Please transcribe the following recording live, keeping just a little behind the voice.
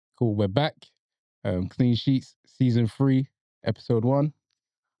Cool, we're back. Clean Sheets, season 3, episode 1.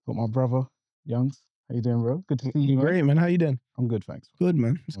 Got my brother, Youngs. How you doing, bro? Good to see you, man. Great, man. How you doing? I'm good, thanks. Good,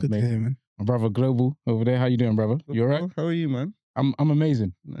 man. It's good to hear, man. My brother, Global, over there. How you doing, brother? You all right? How are you, man? I'm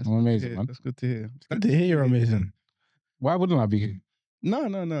amazing. I'm amazing, man. That's good to hear. It's good to hear you're amazing. Why wouldn't I be? No. I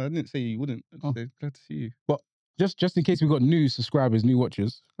didn't say you wouldn't. I just said glad to see you. But just in case we got new subscribers, new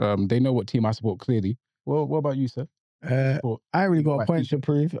watchers, they know what team I support clearly. Well, what about you, sir? I ain't really got a point to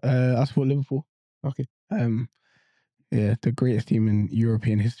prove. I support Liverpool. Okay. Yeah, the greatest team in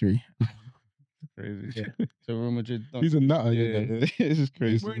European history. Crazy. Yeah. So Real Madrid. He's a nutter. Yeah. This is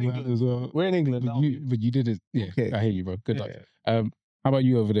crazy. We're in England as well. We're in England. But you did it. Yeah, Okay. I hear you, bro. Good luck. Yeah. How about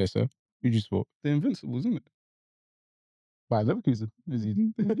you over there, sir? Who do you support? The Invincibles, isn't it? By Leverkusen. Is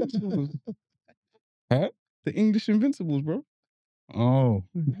he? Huh? The English Invincibles, bro. Oh.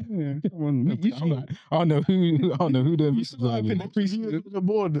 Yeah, come on. I don't know who the Invincibles are. in the preseason. The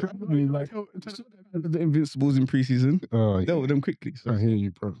board. The Invincibles in preseason. Oh, Dealt with them quickly. So. I hear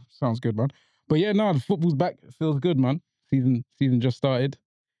you, bro. Sounds good, man. But yeah, no, the football's back. It feels good, man. Season just started.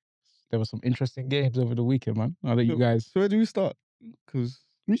 There were some interesting games over the weekend, man. I'll let you guys. So where do we start? Because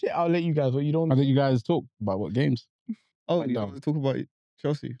I'll let you guys. What you don't. I'll let you guys talk about what games. you don't want to talk about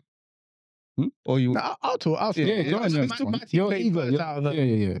Chelsea. Or you? Nah, I'll talk. Yeah, go on, You're eager.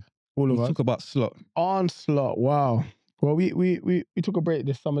 Yeah. All of Let's us. talk about Slot. Onslaught. Wow. Well, we took a break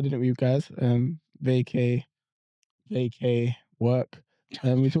this summer, didn't we, guys? Vacay, work.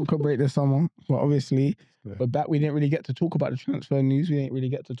 We took a break this summer, but obviously, we're back. We didn't really get to talk about the transfer news. We didn't really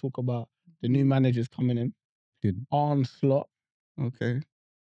get to talk about the new managers coming in. Good. Onslaught. Okay.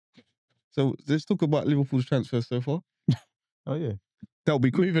 So let's talk about Liverpool's transfer so far. Oh yeah. That'll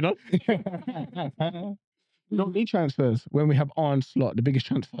be quick. Moving on. We don't need transfers when we have Onslaught, the biggest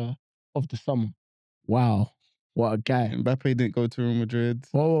transfer of the summer. Wow. What a guy. Mbappe didn't go to Real Madrid.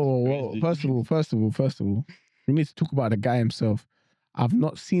 Whoa. First of all, we need to talk about the guy himself. I've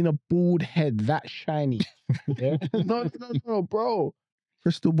not seen a bald head that shiny. Yeah? No, bro.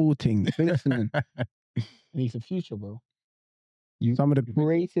 Crystal ball thing. Listening. And he's the future, bro. Some of the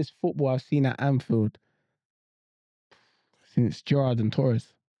greatest football I've seen at Anfield since Gerrard and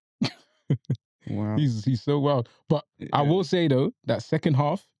Torres. Wow. He's so wild. But I will say though, that second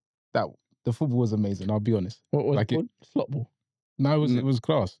half, that the football was amazing. I'll be honest. What was like it? Slot ball. No, it was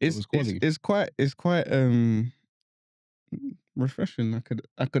class. It was quality. It's quite refreshing.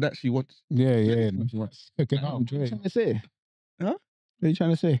 I could actually watch. Yeah. Okay, What are you trying to say? Huh? What are you trying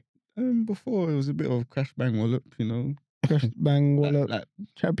to say? Before it was a bit of crash bang wallop, you know. Crash bang wallop. Like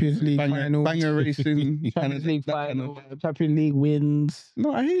Champions League final. banger racing. Champions League final. Champions League wins.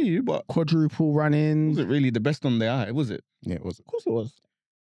 No, I hear you, but Quadruple it run-ins. wasn't really the best on the eye, was it? Yeah, it was. Of course it was.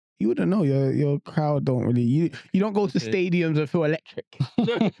 You wouldn't know. Your crowd don't really. You don't go to stadiums and feel electric. You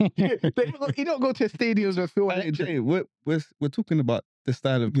don't go to stadiums and feel electric. Jay, we're talking about the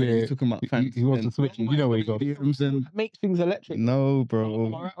style of play. Yeah, We're talking about fans. He wants to switch. You know where he goes. And Makes things electric. no, Am I bro.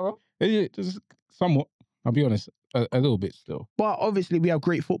 right, bro? Yeah, just somewhat. I'll be honest, a little bit still. But obviously we have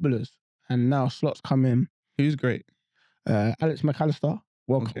great footballers, and now slots come in. Who's great? Alex McAllister,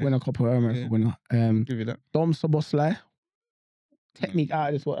 World Cup winner, Copa America winner. Give you that. Dom Szoboszlai. Technique out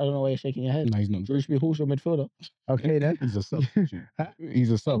of this. I don't know why you're shaking your head. No, he's not. Drew Horse, midfielder. Okay then. He's a sub. Huh? He's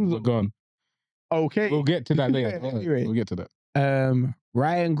a sub. We're gone. Okay. We'll get to that later. Anyway. We'll get to that.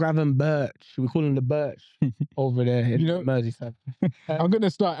 Ryan Gravenberch. We call him the Birch over there in Merseyside. I'm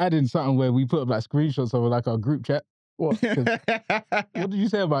gonna start adding something where we put up like screenshots of like our group chat. What? What did you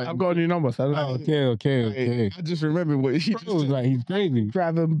say about him? I've got a new number, so I don't know. Okay. I just remember what he Bro, like he's crazy.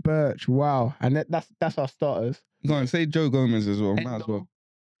 Gravenberch. Wow. And that's our starters. Go on, say Joe Gomez as well. Might as well.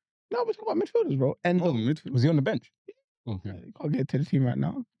 No, we're talking about midfielders, bro. And midfield. Was he on the bench? Okay. You can't get to the team right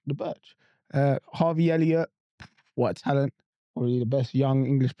now. The Birch. Harvey Elliott. What a talent. Probably the best young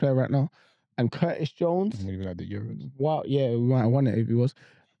English player right now. And Curtis Jones. I even had the Euros. Wow. Yeah, we might have won it if he was.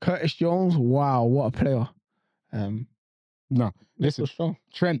 Curtis Jones. Wow. What a player. No, listen. Strong.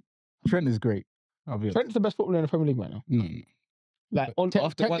 Trent is great. Trent's the best footballer in the Premier League right now. No. Like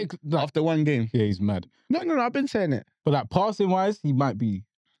After one game. Yeah, he's mad. No, I've been saying it. But like passing wise,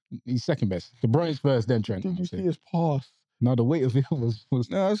 he's second best. De Bruyne's first, then Trent. Did you see his pass? No, the weight of it was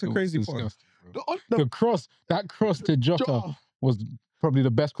No, that's a crazy pass. The cross to Jota was probably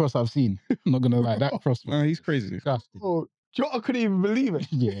the best cross I've seen. I'm not gonna lie, that cross. No, he's crazy. Disgusting. Oh, Jota couldn't even believe it.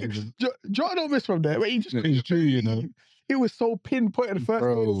 Yeah, Jota don't miss from there. But he just it's true, you know. It was so pinpointed the first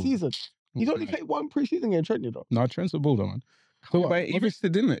game of the season. He's only Right. played one pre-season game, Trent, you know. No, Trent's a baller, man. So But he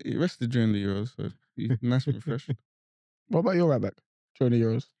rested, didn't it? He rested during the Euros, so he's nice and fresh. What about your right back during the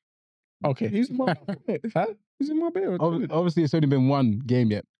Euros? Okay. He's in my bed. Huh? He's in my bed. Obviously, it's only been one game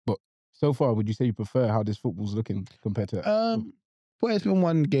yet, but so far, would you say you prefer how this football's looking compared to that? But it's been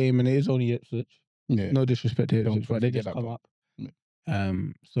one game and it is only Ipswich. Yeah. No disrespect to Don't Ipswich, but they forget just that come part. up. Yeah.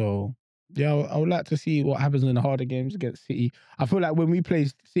 So yeah, I would like to see what happens in the harder games against City. I feel like when we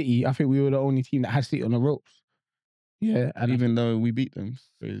played City, I think we were the only team that had City on the ropes. Yeah, and Even though we beat them.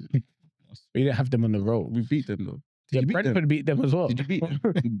 So we didn't have them on the ropes. we beat them though. Yeah, you beat Brentford them? beat them as well. Did you beat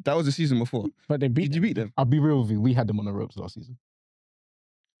them? That was the season before. But they beat Did you beat them? I'll be real with you. We had them on the ropes last season.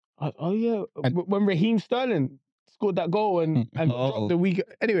 Oh yeah, And- when Raheem Sterling scored that goal and dropped the week.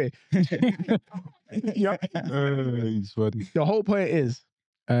 Anyway, yeah. He's funny. The whole point is,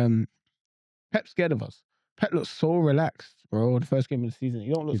 Pep's scared of us. Pep looks so relaxed, bro. The first game of the season,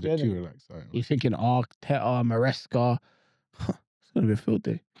 you don't look He's scared. too relaxed. Right? He's thinking Arteta, Maresca. It's gonna be a field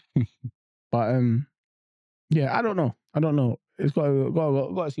day. But yeah, I don't know. It's got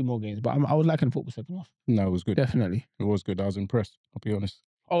to see more games. But I was liking the football second half. No, it was good. Definitely. It was good. I was impressed. I'll be honest.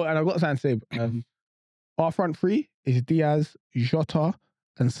 Oh, and I've got something to say. Our front three is Diaz, Jota,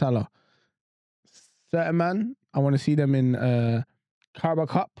 and Salah. Certain man, I want to see them in Carabao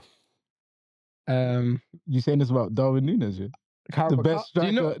Cup. You saying this about Darwin Núñez? Yeah? The Carabao best Cup.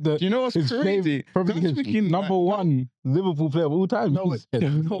 striker. Do you know what's his crazy? Probably I'm his speaking number one Liverpool player of all time. No, he but,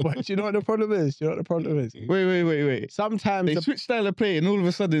 said. no, but you know what the problem is? Wait. Sometimes They switched style of play and all of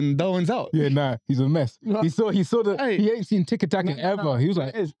a sudden Darwin's out. Yeah, nah, he's a mess. No. He saw the. Hey. He ain't seen tick attacking ever. He was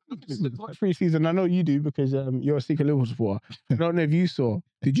like, watch pre-season. I know you do because you're a secret Liverpool supporter. I don't know if you saw.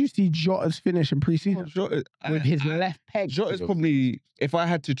 Did you see Jota's finish in pre-season with his left peg? Jota's probably, if I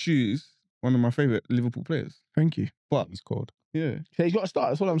had to choose, one of my favourite Liverpool players. Thank you. But he's cold. yeah, So he's got to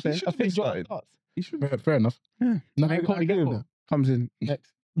start. That's what I'm saying. should I think be Jota started. starts. he should. Fair enough. Yeah. No, And then Cody agree with Gakpo that. comes in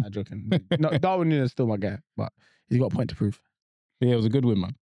next. Not joking. No, Darwin Núñez is still my guy, but he's got a point to prove. Yeah, it was a good win,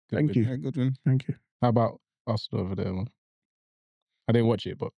 man. Good Thank win. you. Yeah, good win. Thank you. How about Arsenal over there, man? I didn't watch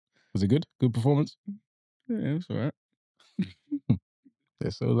it, but was it good? Good performance? Yeah, it's alright.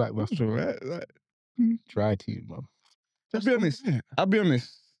 They're so like It's alright. Like, dry team, man. I'll be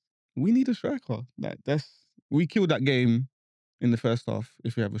honest. We need a striker. We killed that game in the first half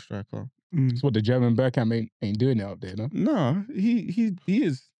if we have a striker. It's what the German Bergkamp ain't doing it out there, no? No, he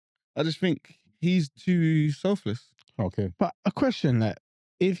is. I just think he's too selfless. Okay. But a question, like,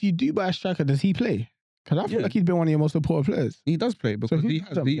 if you do buy a striker, does he play? Because I feel Yeah. like he's been one of your most important players. He does play because who he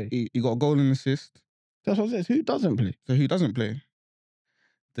doesn't play? got a goal and assist. That's what I said. Who doesn't play? So who doesn't play?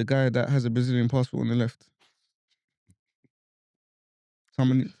 The guy that has a Brazilian passport on the left. I'm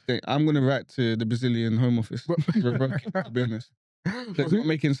going to write to the Brazilian Home Office. Revoke it, to be honest. It's not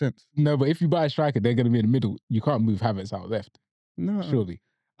making sense. No, but if you buy a striker, they're going to be in the middle. You can't move Havertz out left, No. surely.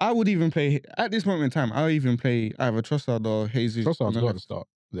 I would even play, at this moment in time, I'll even play either Trossard or Jesus. Trossard's on the got to left. start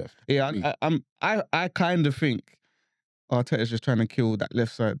left. Yeah, I kind of think Arteta's just trying to kill that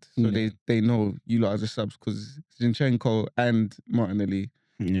left side. So Yeah. they know you lot as a subs because Zinchenko and Martinelli.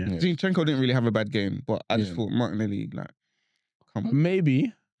 Yeah. Yeah. Zinchenko didn't really have a bad game, but I just Yeah. thought Martinelli, come on.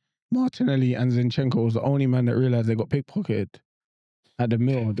 Maybe Martinelli and Zinchenko was the only man that realised they got pickpocketed at the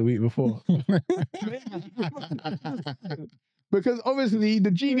mill the week before. Because obviously the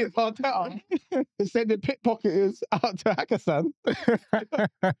genius Arteta said the pickpocketers out to Hakkasan.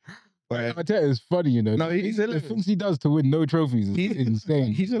 Arteta is funny, you know. No, he's the hilarious. things he does to win no trophies is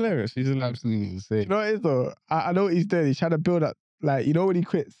insane. He's hilarious. He's hilarious. absolutely insane. You know what it is though? I know what he's doing. He's trying to build up, like, you know when he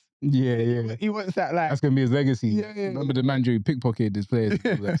quits? Yeah. He wants that, like, That's going to be his legacy. Yeah. Remember the manager who pickpocketed his players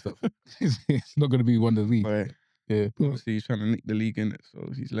and all that stuff. It's not going to be one of the league. But Yeah. obviously he's trying to nick the league in it,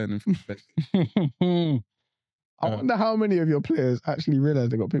 so he's learning from the best. I wonder how many of your players actually realise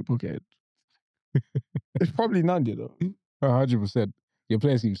they got pickpocketed. It's probably none, you know. 100%. Your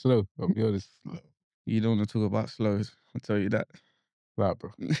player seems slow. I'll be honest. You don't want to talk about slows. I'll tell you that. Right, bro.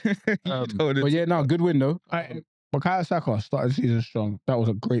 You don't wanna But yeah, no, good win though. Bukayo Saka started the season strong. That was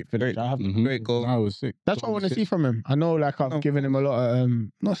a great finish. I have to Mhm. Great goal. No, it was sick. That's what I want to see from him. I know, like, I've given him a lot of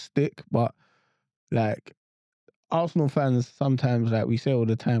not stick, but like Arsenal fans sometimes, like we say all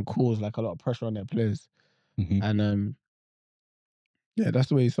the time, cause like a lot of pressure on their players, Mhm. and yeah, that's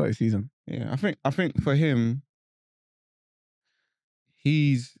the way he started the season. Yeah, I think for him,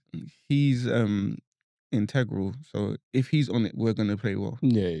 he's integral. So if he's on it, we're gonna play well.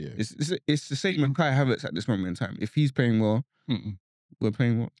 Yeah. It's the same with Kai Havertz at this moment in time. If he's playing well, Mm-mm. we're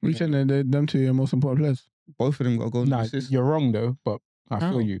playing well. You saying that them two are your most important players? Both of them got goals and Nah, assists. you're wrong though, but I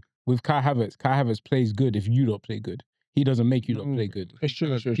How? feel you. With Kai Havertz plays good if you don't play good. He doesn't make you not No. play good. It's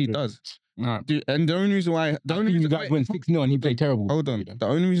true. He does. All right. Dude, and the only reason why I think you guys win 6-0 and he played terrible. Hold on. You know? The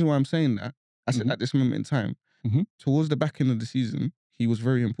only reason why I'm saying that, I said Mhm. at this moment in time, Mhm. towards the back end of the season, he was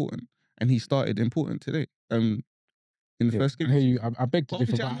very important. And he started important today. in the Yeah, first game. I hear you. I beg to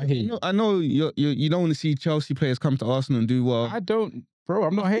differ, Obviously, but I hear you. I know you don't want to see Chelsea players come to Arsenal and do well. I don't, bro.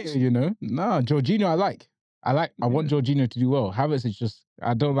 I'm not hating, you know. Nah, Jorginho, I like. I want Jorginho to do well. Havertz is just,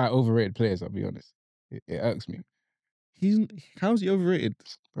 I don't like overrated players. I'll be honest. It irks me, How's he overrated?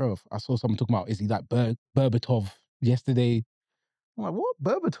 bro. I saw someone talking about, is he like Berbatov yesterday? I'm like, what?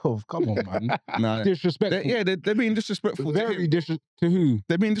 Berbatov? Come on, man. Nah, Disrespectful. they're being disrespectful. Very disrespectful to who?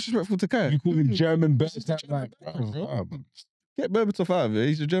 They're being disrespectful to Kai. You call him German Berbatov? German Like, Bergkamp, bro. bro. Get Berbatov out of it.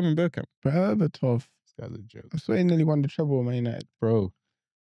 He's a German Bergkamp. Berbatov. This guy's a joke, I swear he nearly won the treble with Man United. bro.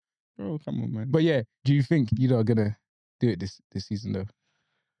 Bro, come on, man. But yeah, do you think you are gonna do it this season though?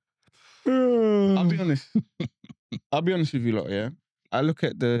 I'll be honest. I'll be honest with you lot, yeah. I look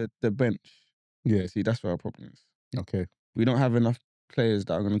at the bench. Yeah. See, that's where our problem is. Okay. We don't have enough players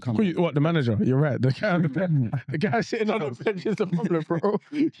that are going to come. What, the manager? You're right. The guy on the bench. The guy sitting on the bench is the problem,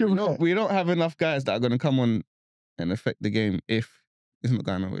 bro. We don't have enough guys that are going to come on and affect the game if it's not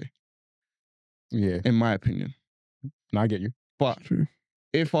going away. Yeah. In my opinion. No, I get you. But True.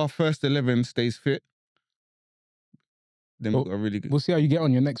 if our first 11 stays fit, then we've got a really good. We'll see how you get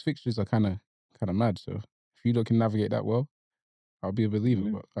on. Your next fixtures are kind of mad. So if you can navigate that well, I'll be a believer.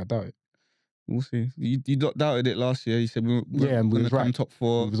 Yeah. But I doubt it. We'll see. You doubted it last year. You said we were Yeah, and we going was to come right. top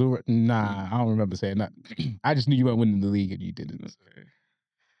 4. It was nah, I don't remember saying that. I just knew you weren't winning the league and you didn't.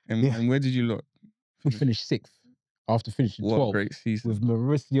 And where did you look? We finished 6th after finishing What a 12th great season. with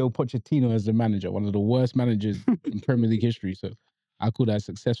Mauricio Pochettino as the manager, one of the worst managers in Premier League history. So I call that a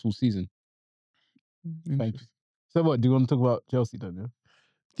successful season. Thank you. So what? Do you want to talk about Chelsea then? Yeah?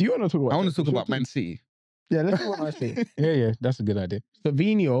 Do you want to talk about? I want to talk about Man City. Yeah, let's talk about Man City. Yeah, that's a good idea.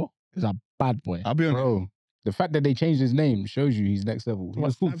 Savinho is a bad boy. I'll be honest. Bro, the fact that they changed his name shows you he's next level. He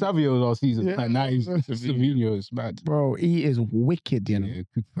was called Savio last season. Yeah. Like, now he's Savinho. It's mad. Bro, he is wicked, you know. Yeah,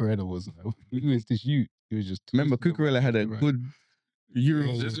 Cucurella was like, who is this youth? He was just... Remember, Cucurella had a Right. good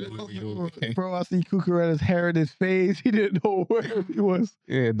Euro. Bro, I see Cucurella's hair in his face. He didn't know where he was.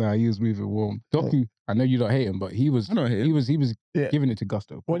 Yeah, nah, he was moving warm. Doku, I know you don't hate him, but he was I don't hate him. he was Yeah. giving it to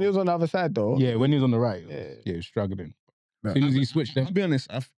Gusto. When he was on the other side, though. Yeah, when he was on the right, Yeah. he was struggling. As soon as he switched I'll there. be honest.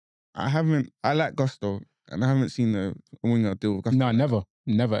 I like Gusto, and I haven't seen a winger deal with Gusto. No, never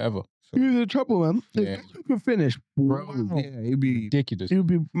ever. He was in trouble, man. Yeah. If he could finish, Bro, wow. Yeah, he'd be. Ridiculous. He would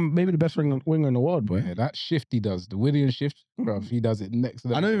be maybe the best winger in the world, boy. Yeah, that shift he does, the William shift, bro, he does it next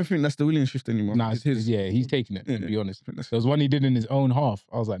level. I don't even think that's the Williams shift anymore. Nah, it's his. yeah, he's taking it, to Yeah. be honest. I think that's- There was one he did in his own half.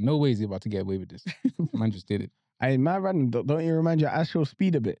 I was like, no way is he about to get away with this. Man just did it. Hey, man, Random, don't you remind you of Asheville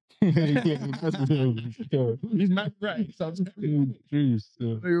speed a bit? He's mad right.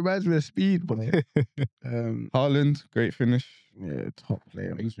 It reminds me of speed, boy. Haaland, great finish. Yeah, top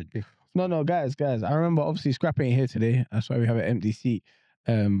player. He's ridiculous. No, guys. I remember obviously Scrap ain't here today. That's why we have an empty seat.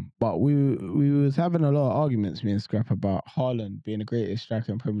 But we was having a lot of arguments, me and Scrap, about Haaland being the greatest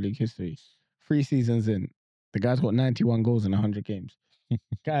striker in Premier League history. 3 seasons in, the guy's got 91 goals in 100 games.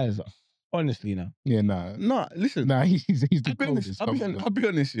 Guys, honestly now. Yeah, nah. No, listen. Nah, he's the coldest. I'll be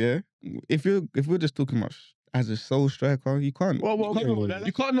honest, yeah. If we're just talking about as a sole striker, you can't.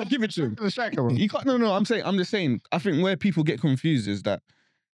 You can't not give it to him. The striker, bro. You can't. No. I'm just saying. I think where people get confused is that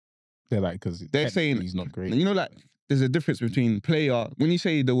They're like, because they're saying he's not great. you know, like there's a difference between player. When you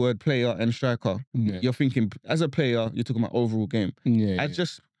say the word player and striker, Yeah, you're thinking as a player, you're talking about overall game. yeah. As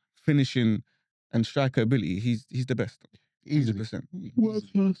just finishing and striker ability, he's the best. Easily. 100%. World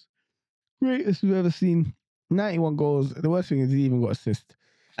class. Greatest we've ever seen. 91 goals. The worst thing is he even got assist.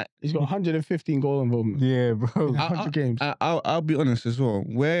 He's got 115 goal involvement. Yeah, bro. In 100 games. I'll be honest as well.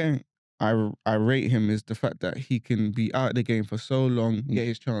 Where I rate him is the fact that he can be out of the game for so long, get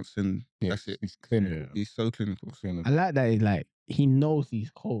his chance, and Yeah, that's it. he's clinical. He's so clinical. I like that he knows he's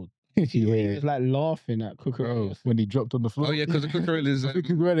cold. He Yeah, was like laughing at bro. Cucurella. When he dropped on the floor. Oh yeah, because the Cucurella is. I think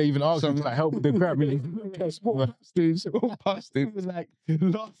Cucurella even asked him to like help with the crap. Really. Walk past He him. was like,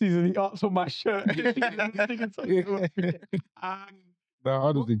 last season he asked for my shirt. Nah,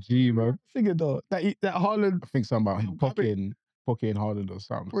 I was a G, man. Figure though, that Haaland, I think something about him pocket and Haaland or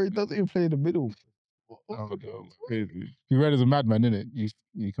something. bro, he doesn't even play in the middle. I don't know. Cucurella's a madman, isn't it?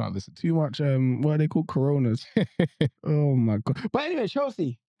 You can't listen to. Too much, what are they called? Coronas. Oh my God. But anyway,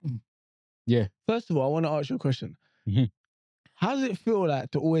 Chelsea. Yeah. First of all, I want to ask you a question. Mhm. How does it feel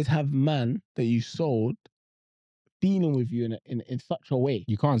like to always have man that you sold dealing with you in such a way?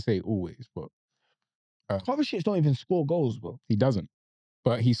 You can't say always, but Kovacic don't even score goals, bro. he doesn't.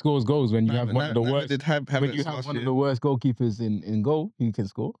 But he scores goals when you have one of the worst. When you have one of the worst goalkeepers in goal, he can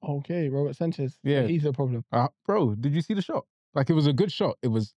score. Okay, Robert Sanchez. Yeah. He's the problem. Bro, did you see the shot? Like, it was a good shot. It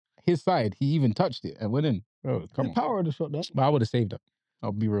was his side. He even touched it and went in. Bro, come The on. power of the shot, though. But I would have saved that.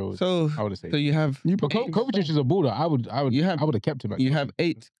 I'll be real. So I would have said. so you have You But put Kovacic is a baller. I would have kept him. you have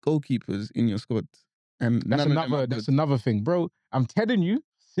 8 goalkeepers in your squad, and That's none of them are that's good. another thing, bro. I'm telling you,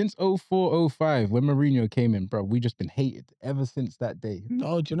 since 04-05, when Mourinho came in, bro, we just been hated ever since that day.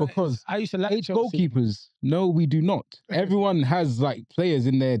 No, do you know? Because I used to like 8 Chelsea. goalkeepers. No, we do not. Everyone has like players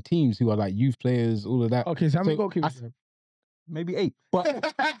in their teams who are like youth players, all of that. Okay, so how many So, goalkeepers? Maybe 8.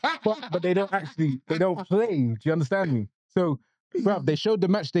 But they don't play. Do you understand me? So, bruv, they showed the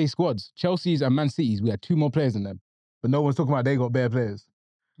match day squads. Chelsea's and Man City's, we had 2 more players than them. But no one's talking about they got better players.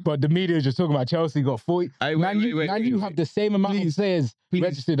 But the media is just talking about Chelsea got 40. Man U have the same amount of players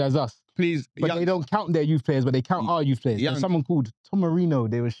registered as us. Please, But they don't count their youth players, but they count our youth players. There's someone called Tom Marino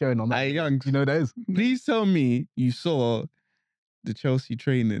they were showing on that. Young. You know who that is? Please tell me you saw the Chelsea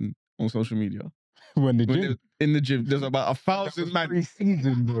training on social media. When the When gym. in the gym, there's about 1,000 man.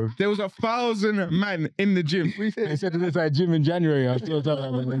 Pre-season, bro. There was 1,000 man in the gym. They said it was like gym in January. I was still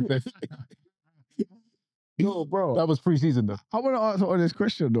talking about No, bro. that was pre-season though. I want to answer on this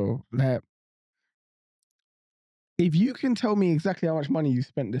question though. Like, if you can tell me exactly how much money you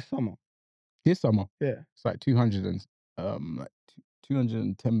spent this summer. This summer, Yeah. it's like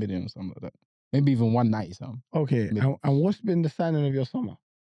 210 million or something like that. Maybe even 190 something. Okay. And what's been the signing of your summer?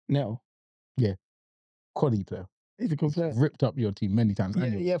 Neto. Quality player. He's a good player. Ripped up your team many times.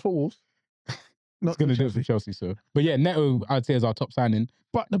 Yeah, for Wolves. Not going to do it for Chelsea, so. But yeah, Neto, I'd say, is our top signing.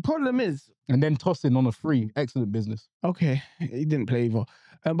 But the problem is, And then tossing on a free. Excellent business. okay, he didn't play either.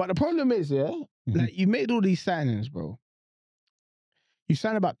 But the problem is, yeah, like you made all these signings, bro. You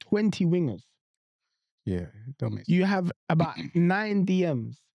signed about 20 wingers. Yeah, don't make sense. You have about 9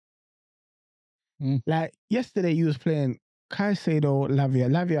 DMs. Like yesterday, you was playing Caicedo, Lavia.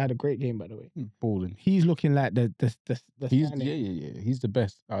 Lavia had a great game, by the way. Balling. He's looking like the He's the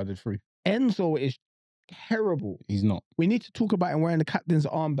best out of the 3. Enzo is terrible. He's not. We need to talk about him wearing the captain's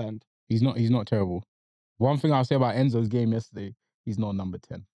armband. He's not terrible. One thing I'll say about Enzo's game yesterday, he's not number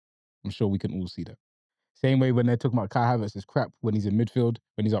 10. I'm sure we can all see that. Same way when they're talking about Kai Havertz is crap when he's in midfield,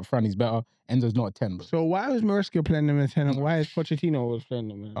 when he's up front, he's better. Enzo's not a 10, bro. So why was Maresca playing them in 10 and why is Pochettino was playing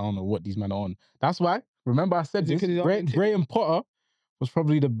them in? I don't know what these men are on. That's why, remember I said Is it this, 'cause he's on Graham Potter was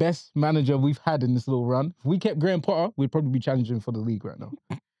probably the best manager we've had in this little run. If we kept Graham Potter, we'd probably be challenging for the league right now.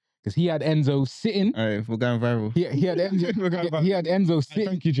 Because he had Enzo sitting. All right, we're going viral. He had Enzo, he had Enzo sitting.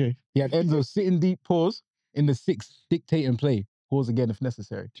 Thank you, Jay. He had Enzo sitting deep, pause, in the 6, dictating play. Pause again if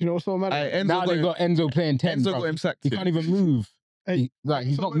necessary. Do you know what's so mad? Now they've got Enzo playing 10. Enzo bro. got him sacked. He can't even move.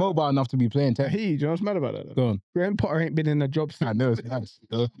 He's not mobile enough to be playing 10. Hey, do you know what's mad about that? Go on. Graham Potter ain't been in a job since. I know it's nice.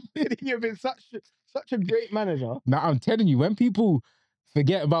 You've been such a great manager. Now I'm telling you, when people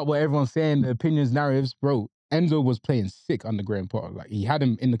forget about what everyone's saying, the opinions, narratives, bro, Enzo was playing sick under Graham Potter. Like he had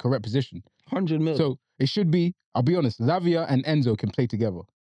him in the correct position. 100 mil. So it should be, I'll be honest, Lavia and Enzo can play together.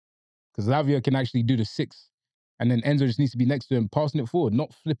 Because Lavia can actually do the 6. And then Enzo just needs to be next to him, passing it forward,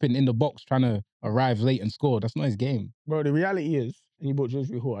 not flipping in the box, trying to arrive late and score. That's not his game. Bro, the reality is, and you bought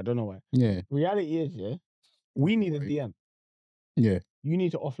Joshua Hall, I don't know why. Yeah. Reality is, yeah, we need a DM. Yeah. You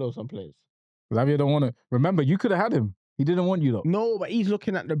need to offload some players. Lavia don't want to. Remember, you could have had him. He didn't want you though. No, but he's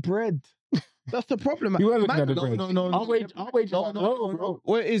looking at the bread. That's the problem. You were looking at the bread. No. I'll wait. Bro.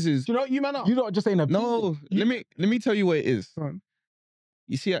 What it is Do you know what you man up? You lot just ain't a no. Let me tell you what it is. Go on.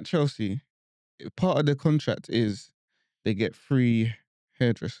 You see, at Chelsea, part of the contract is they get free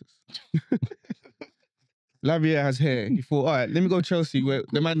hairdressers. Lavia has hair. He thought, all right, let me go Chelsea where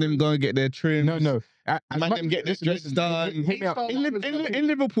the man them go and get their trim. No. The man them get this dress done. Hit me out. In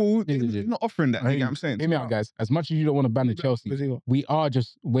Liverpool, they're not offering that. You get what I'm saying? Hear me out, guys. As much as you don't want to ban the Chelsea, we are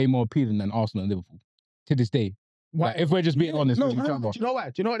just way more appealing than Arsenal and Liverpool to this day. Why? Like, if we're just being honest with each Do other. you know why?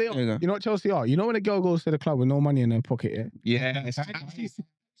 Do you know what they are? There you go. You know what Chelsea are? You know when a girl goes to the club with no money in her pocket, yeah? Yeah.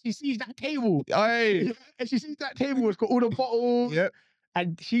 She sees that table. Aye. And she sees that table, it's got all the bottles. Yep.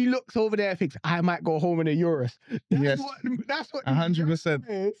 And she looks over there and thinks, I might go home in a Euros. Yes. That's what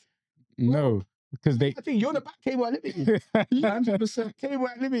 100%. No, because they. I think you're on the back table at Liberty. 100%. Table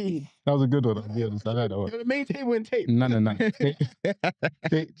at Liberty. That was a good one. I'll be honest. I like that one. You're the main table in tape. No.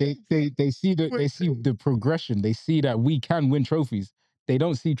 They see the progression. They see that we can win trophies. They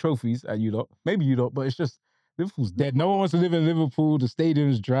don't see trophies at you lot. Maybe you lot, but it's just Liverpool's dead. No one wants to live in Liverpool. The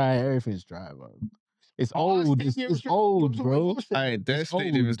stadium's dry. Everything's dry, bro. It's old. It's old, bro. Aye, their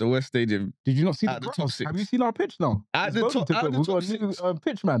stadium is the worst stadium. Did you not see At the top 6? Have you seen our pitch now? At the We've top got a new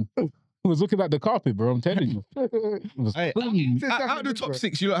pitch, man. Who was looking at the carpet, bro? I'm telling you. It was clean. Out of the top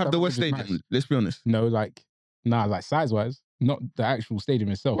 6, you don't have the worst stadium. Let's be honest. No, like size-wise. not the actual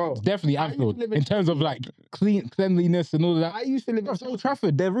stadium itself. Bro, It's definitely I used to Anfield live in terms of like cleanliness and all of that. I used to live Bro, in it's Old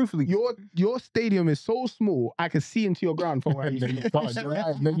Trafford, they're roof leaks. Your stadium is so small, I can see into your ground from where I used No, to you live. can't. You're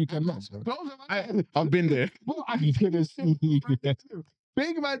right. No, you cannot. Bro. Those are my- I've been there. Bro, I used to see.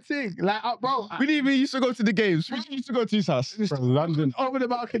 Big man thing. Like, bro. We didn't even used to go to the games. We used to go to his house. Bro, London. Over the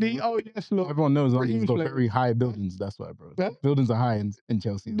balcony. Oh, yes, look. Everyone knows London's Raheem's got playing. very high buildings. That's why, bro. Huh? Buildings are high in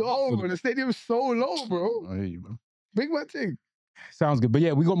Chelsea. No, bro. The stadium's so low, bro. I hear you, bro. Big man thing. Sounds good. But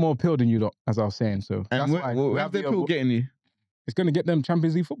yeah, we got more appeal than you lot, as I was saying. So that's And why where's the appeal getting you? it's going to get them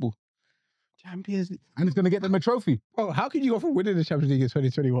Champions League football. Champions League. And it's going to get them a trophy. Bro, how can you go from winning the Champions League in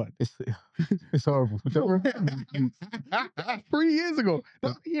 2021? It's horrible. 3 years ago.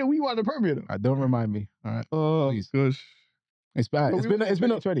 Yeah, we won the Premier. Though. Don't remind me. All right. Oh, Please. gosh. It's bad. But It's we been won it's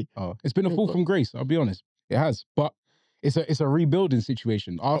been a 2020. it's been a fall from grace. I'll be honest. It has, but it's a rebuilding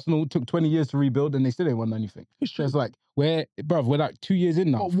situation. Arsenal took 20 years to rebuild, and they still ain't won anything. So it's like we're like 2 years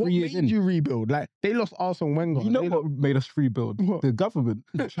in now, But what 3 years made in. you rebuild? Like they lost Arsene Wenger. You know They what made us rebuild? What? The government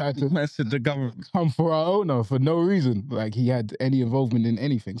tried to Man said the government. come for our owner for no reason. Like he had any involvement in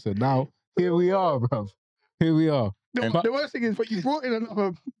anything. So now here we are, bruv. Here we are. The worst thing is, but you brought in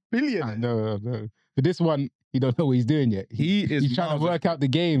another billion. I know. But this one, he don't know what he's doing yet. He's trying to work out the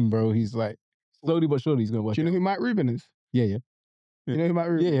game, bro. He's like slowly but surely he's gonna work. Do you know out. who Mike Rubin is? Yeah. You know who Mike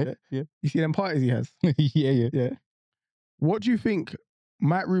Rubin is? Yeah. You see them parties he has? Yeah. Yeah. What do you think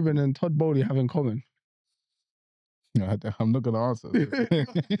Mike Rubin and Todd Bowley have in common? No, I'm not gonna answer. Do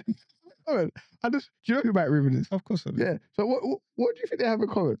you know who Mike Rubin is? Of course I do. Yeah. So what do you think they have in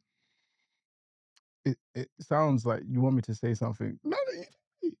common? It sounds like you want me to say something No,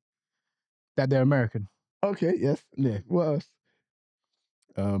 that they're American. okay, yes. Yeah. What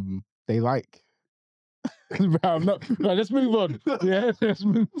else? They like. Bro, I'm not. Right, let's move on. Yeah, let's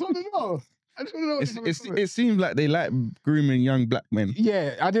move. I just want to know. I just want to know. what they have in common. It seems like they like grooming young black men.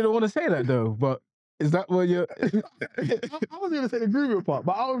 Yeah, I didn't want to say that though, but is that what you're? I was going to say the grooming part,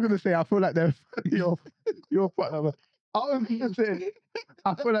 but I was going to say I feel like they're your part. I was going to say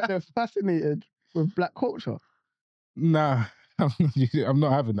I feel like they're fascinated with black culture. Nah, I'm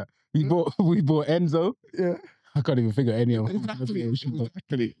not having that. We bought Enzo. Yeah. I can't even figure any of them.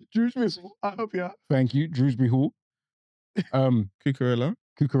 Exactly. Drewsbury, I hope you are. Thank you, Drewsbury Hall. Cucurella?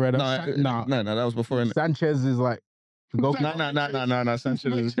 Cucurella. No, that was before. Innit? Sanchez is like the goalkeeper. No.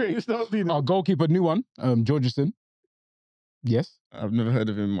 Sanchez is. Our goalkeeper, new one. Georgeson. Yes. I've never heard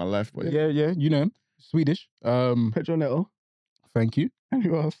of him in my life, but Yeah. You know him. Swedish. Petronetto. Thank you. And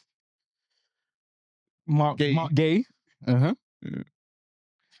who else? Mark Gay. Yeah.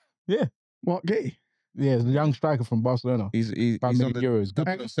 Yeah. Mark Gay. Yeah, the young striker from Barcelona. He's $5 on million the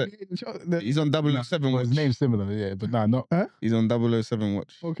euros. He's on 007 watch. His name's similar, yeah, but nah, not. He's on 007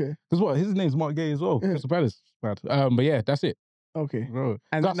 watch. Okay. Because what? His name's Mark Gay as well. Yeah. Crystal Palace. Bad. But yeah, that's it. Okay. Bro.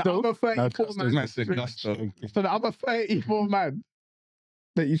 And then the Gusto. other 34 Gusto's man. Man said Gusto. So the other 34 man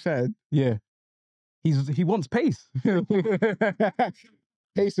that you said. Yeah. He wants pace.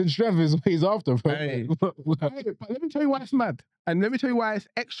 Pace and strength is what he's after, bro. Hey. But let me tell you why it's mad. And let me tell you why it's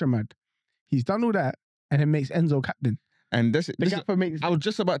extra mad. He's done all that and then makes Enzo captain. And The gaffer makes. I was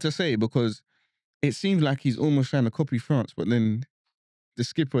just about to say, because it seems like he's almost trying to copy France, but then the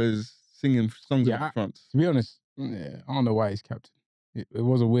skipper is singing songs about France. To be honest, I don't know why he's captain. It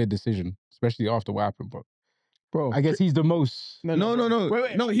was a weird decision, especially after what happened, but Bro. I guess he's the most. No.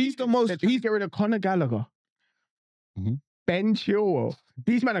 Wait. No, he's the most. They're trying to get rid of Conor Gallagher. Mhm. Ben Chilwell.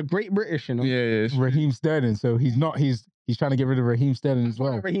 These men are great British, you know? Yeah. Raheem Sterling, so he's trying to get rid of Raheem Sterling as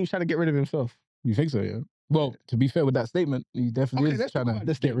well. Raheem's trying to get rid of himself. You think so, yeah? Well, to be fair with that statement, he definitely Okay, is let's talk trying about to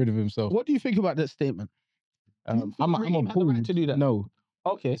this get rid of himself. What do you think about that statement? I'm Raheem had the appalled right to do that? No,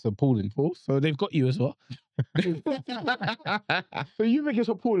 Okay. it's appalling. Cool. So they've got you as well. So you think it's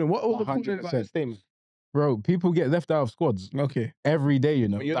appalling? What was appalling about that 100%. statement? Bro, people get left out of squads Okay. every day, you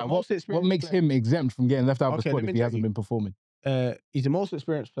know. But you're the Like, most what experienced makes player. him exempt from getting left out of Okay, a squad let me if he tell hasn't you. been performing? He's the most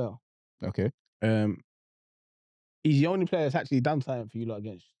experienced player. Okay. He's the only player that's actually done something for you lot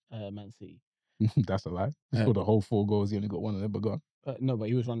against Man City. That's a lie. He scored the whole 4 goals. He only got one of them, but go on. No, but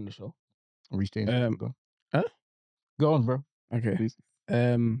he was running the show. Reach James. Go on. Huh? Go on, bro. Okay. Please.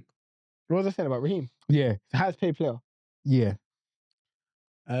 What was I saying about Raheem? Yeah. He's the highest paid player. Yeah.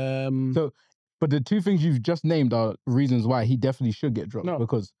 So But the two things you've just named are reasons why he definitely should get dropped. No.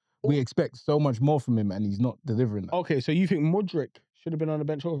 Because we expect so much more from him and he's not delivering that. okay, so you think Mudryk should have been on the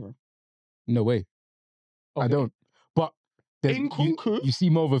bench over him? No way. I Okay. don't. But In Kunku? you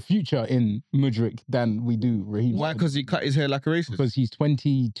see more of a future in Mudryk than we do Raheem. Why? Because he cut his hair like a racist. Because he's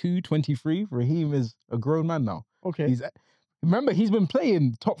 22, 23. Raheem is a grown man now. Okay. He's Remember, he's been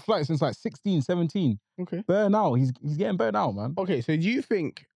playing top flight since like 16, 17. Okay. Burn out. He's getting burnt out, man. Okay, so do you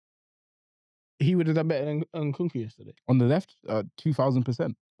think he would have done better than Nkunku yesterday? On the left,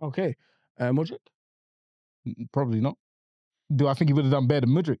 2,000%. Okay. Modric? Probably not. Do I think he would have done better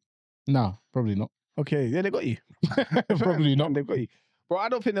than Mudryk? No, probably not. Okay, yeah, they got you. Probably not. They got you. Bro, I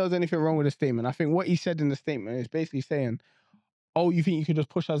don't think there was anything wrong with the statement. I think what he said in the statement is basically saying, oh, you think you could just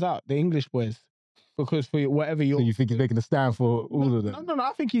push us out, the English boys, because for whatever you're... So you think he's making a stand for all of them? No.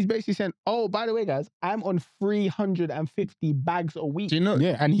 I think he's basically saying, oh, by the way, guys, I'm on 350 bags a week. Do you know?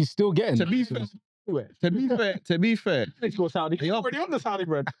 Yeah, and he's still getting. To be fair, to be fair, Let's go Saudi. They are- Already on the Saudi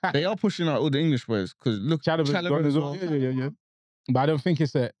bread. they are pushing out all the English boys because look, Chalobah's gone as well. Yeah. But I don't think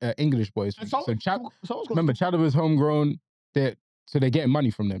it's a English boys thing. So remember, Chalobah's homegrown. So they're getting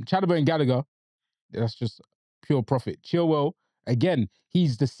money from them. Chalobah and Gallagher, that's just pure profit. Chilwell, again,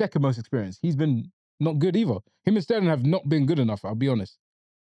 he's the second most experienced. He's been not good either. Him and Sterling have not been good enough, I'll be honest.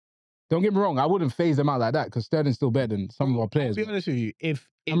 Don't get me wrong, I wouldn't phase them out like that because Sterling's still better than some of our players. I'll be honest with you, if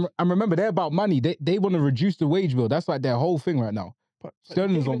and remember, they're about money. They want to reduce the wage bill. That's like their whole thing right now.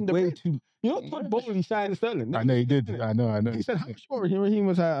 Sterling's on way too... You know, Todd Bowley signed Sterling. I know he did. I know. He said, how much more? Raheem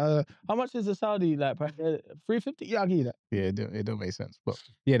was like, how much is the Saudi, like, 350? Yeah, I'll give you that. Yeah, it don't make sense. But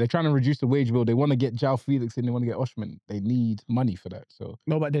yeah, they're trying to reduce the wage bill. They want to get João Felix in. They want to get Oshman. They need money for that. So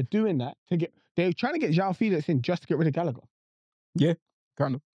no, but they're doing that they're trying to get João Felix in just to get rid of Gallagher. Yeah,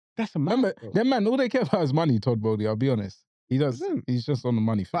 kind of. That's a man. Remember, them man, all they care about is money, Todd Bowley, I'll be honest. He does. He's just on the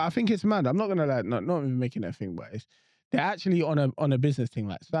money. But I think it's mad. I'm not going to like, not even making that thing, but they're actually on a business thing,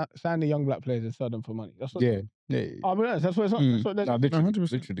 like sign the young black players and sell them for money. That's what. Yeah. I'll be honest. That's what it's not. That's what No,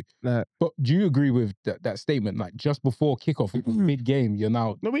 literally. Like, but do you agree with that statement? Like just before kickoff, mid game, you're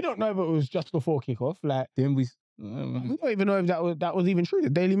now. No, we don't know if it was just before kickoff. Like then we don't even know if that was even true. The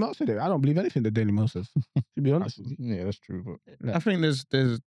Daily Mail said it. I don't believe anything the Daily Mail says. To be honest. Yeah, that's true. But I think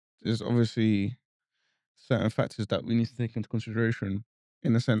there's obviously certain factors that we need to take into consideration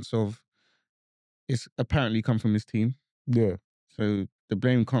in the sense of it's apparently come from his team. Yeah. So the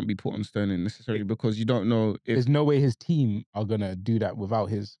blame can't be put on Sterling necessarily because you don't know if... There's no way his team are going to do that without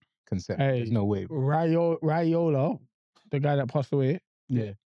his consent. There's no way. Raiola, the guy that passed away,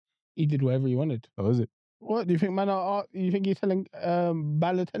 yeah, he did whatever he wanted. Oh, is it? What do you think, man? You think he's telling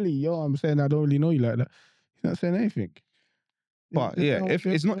Balotelli, yo, I'm saying I don't really know you like that. He's not saying anything. But yeah, if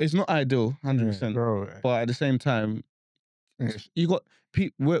it's not ideal, 100%. Bro. But at the same time, you got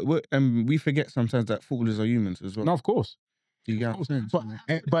people, and we forget sometimes that footballers are humans as well. No, of course. You get what I'm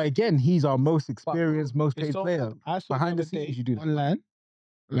saying? But again, he's our most experienced, most paid player. I saw Behind the scenes, you do that. Online,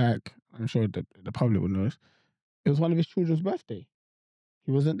 like, I'm sure the public would know this. It was one of his children's birthday.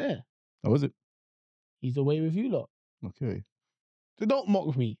 He wasn't there. Oh, was it? He's away with you lot. Okay. So don't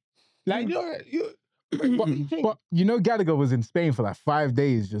mock me. Like, but you know, Gallagher was in Spain for like 5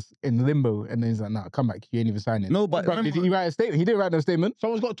 days just in limbo, and then he's like, nah, come back, you ain't even signing. No, but did he write a statement? He didn't write no statement.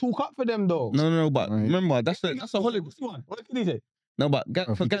 Someone's got to talk up for them though. No, but remember, that's a holiday. What did he say? No, but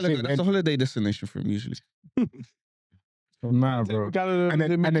for Gallagher, that's a holiday destination for him usually. Nah, bro. And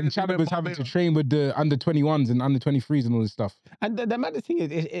then Chalobah's having to train with the under 21s and under 23s and all this stuff. And the mad thing is,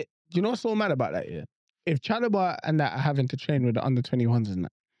 do you know what's so mad about that? Yeah, if Chalobah and that are having to train with the under 21s and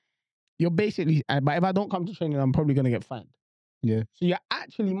that, you're basically. But if I don't come to training, I'm probably gonna get fined. Yeah. So you're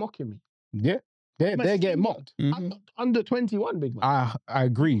actually mocking me. Yeah. They're getting mocked. I'm not under 21, big man. I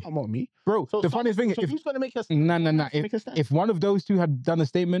agree. Don't mock me, bro. The funniest thing is, who's gonna make us? No. If one of those two had done a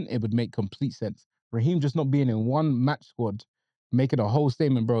statement, it would make complete sense. Raheem just not being in one match squad, making a whole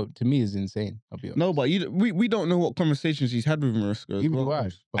statement, bro, to me is insane. I'll be honest. No, but we don't know what conversations he's had with Maresca as well.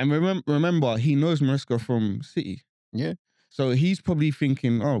 And remember, he knows Maresca from City. Yeah. So he's probably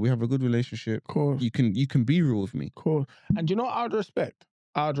thinking, oh, we have a good relationship. Of course. You can be real with me. Of course. And you know what I'd respect?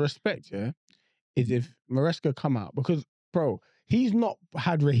 Yeah, is if Maresca come out. Because, bro, he's not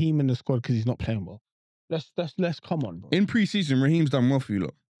had Raheem in the squad because he's not playing well. Let's come on, bro. In pre-season, Raheem's done well for you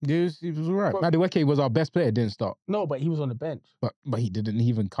lot. He was all right. Madueke was our best player, didn't start. No, but he was on the bench. But he didn't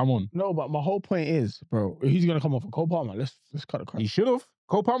even come on. No, but my whole point is, bro, he's going to come off for Cole Palmer. Let's cut the crap. He should have.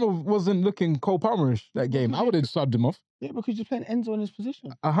 Cole Palmer wasn't looking Cole Palmerish that game. I would have subbed him off. Yeah, because you're playing Enzo in his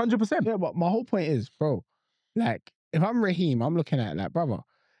position. 100%. Yeah, but my whole point is, bro, like, if I'm Raheem, I'm looking at it like, brother,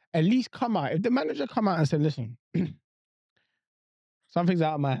 at least come out. If the manager come out and said, listen, something's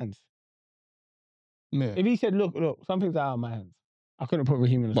out of my hands. Yeah. If he said, look, something's out of my hands, I couldn't put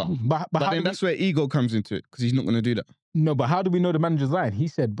Raheem in the squad. But then that's where ego comes into it, because he's not going to do that. No, but how do we know the manager's lying? He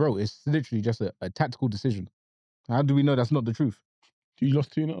said, bro, it's literally just a tactical decision. How do we know that's not the truth? You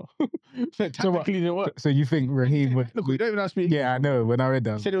lost 2-0. So technically didn't work. So you think Raheem would? Technical, you don't even ask me. Yeah, I know. When I read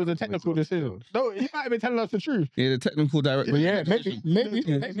that, He said it was a technical decision. No, he might have been telling us the truth. Yeah, the technical director. But yeah, maybe.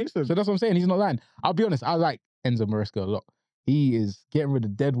 Listen. So that's what I'm saying. He's not lying. I'll be honest. I like Enzo Maresca a lot. He is getting rid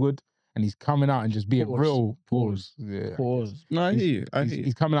of Deadwood, and he's coming out and just being real. Pause. Yeah. Pause. No, I hear you. I hear you.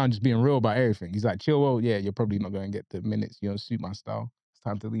 He's coming out and just being real about everything. He's like, Chilwell, yeah, you're probably not going to get the minutes. You don't suit my style. It's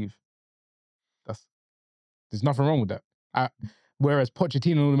time to leave. There's nothing wrong with that. Whereas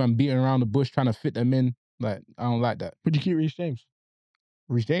Pochettino and all them beating around the bush trying to fit them in, like, I don't like that. Would you keep Reece James?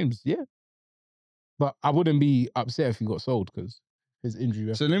 Reece James, yeah. But I wouldn't be upset if he got sold because his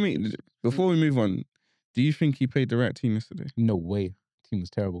injury. So before we move on, do you think he played the right team yesterday? No way. Team was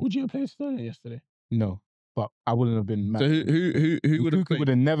terrible. Would you have played Sterling yesterday? No. But I wouldn't have been mad. So who would have played? Would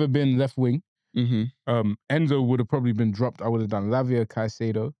have never been left wing. Mm-hmm. Enzo would have probably been dropped. I would have done Lavia,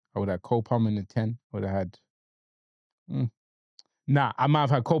 Caicedo. I would have had Cole Palmer in the 10. I would have had... Nah, I might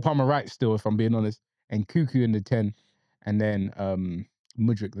have had Cole Palmer right still, if I'm being honest. And Cuckoo in the 10. And then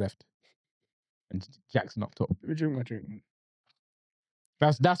Mudryk left. And Jackson up top. Mudryk.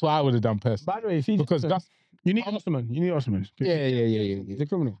 That's what I would have done personally. By the way, because that's... You need Osman. Yeah. He's a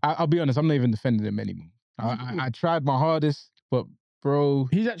criminal. I'll be honest, I'm not even defending him anymore. I tried my hardest, but bro...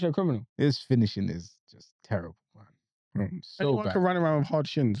 He's actually a criminal. His finishing is just terrible, man. So anyone bad. can run around with hard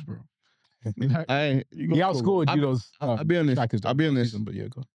shins, bro. He outscored you those. I'll be honest. I'll be honest. Season, but yeah,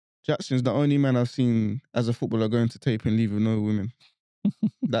 go. Jackson's the only man I've seen as a footballer going to tape and leave with no women.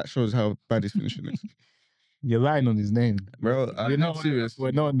 That shows how bad his finishing is. You're lying on his name, bro. I'm not serious.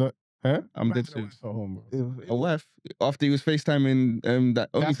 We're not. Huh? I'm dead serious. A wife after he was FaceTiming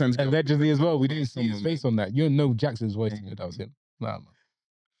that OnlyFans girl. Allegedly as well. We didn't see his face on that. You know Jackson's voice. That was him. Nah, man.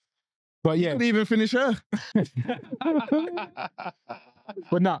 But yeah, didn't even finish her.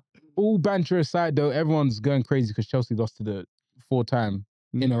 But nah, all banter aside though, everyone's going crazy because Chelsea lost to the 4-time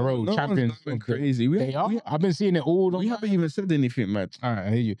in a row champions. Crazy. I've been seeing it all. We haven't even said anything, man. All right, I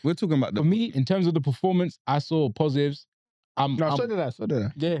hear you. We're talking about For me, in terms of the performance, I saw positives. So did I.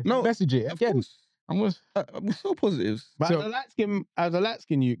 Yeah. No, message it again. We saw positives. But as a light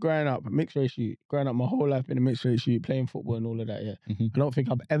skin youth, growing up, mixed race youth, growing up my whole life in a mixed race youth, playing football and all of that, yeah. Mm-hmm. I don't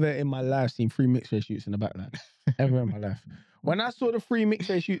think I've ever in my life seen 3 mixed race youths in the back line. Ever in my life. When I saw the 3 mixed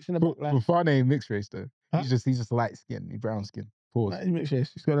race youths in the back line. Fafane ain't mixed race though. Huh? He's just light skin, he's brown skin. Pause. He's mixed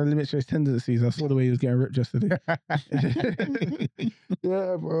race. He's got a mixed race tendencies. I saw the way he was getting ripped yesterday.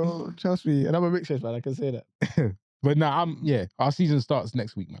 Yeah, bro. Trust me. And I'm a mixed race man, I can say that. But nah, our season starts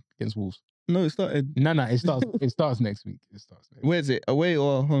next week, man, against Wolves. No, it started. No, it starts next week. Where's it? Away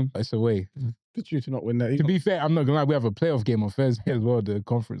or home? It's away. The truth to not win that. To be fair, I'm not gonna lie, we have a playoff game on Thursday as well, the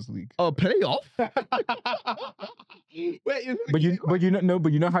Conference League. Oh, playoff?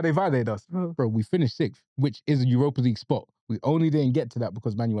 But you know how they violate us, bro. We finished 6th, which is a Europa League spot. We only didn't get to that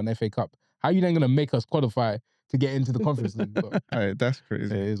because Man U won FA Cup. How are you then gonna make us qualify to get into the Conference League? Alright, that's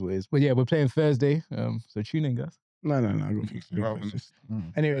crazy. It is what it is. But yeah, we're playing Thursday. So tune in, guys. No. I got things to do.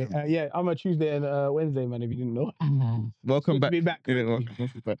 Anyway, I'm a Tuesday and Wednesday, man. If you didn't know. Welcome back. To be back. Yeah,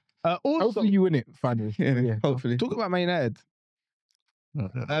 welcome back. Also, hopefully you win it finally. Yeah, hopefully. Talk about Man United.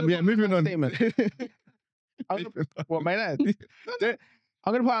 Moving on. Statement. What Man United?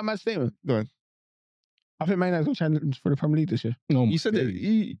 I'm gonna put out my statement. Go on. I think Man United's gonna challenge for the Premier League this year. No, you said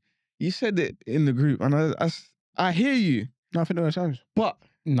it. You said it in the group, and I hear you. No, I think they're gonna challenge. But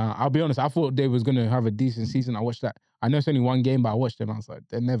nah, I'll be honest. I thought they was gonna have a decent season. I watched that. I know it's only one game, but I watched them. I was like,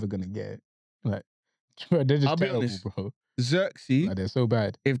 they're never gonna get it. Like, they're just I'll be terrible, honest, bro. Xerxes, Like, they're so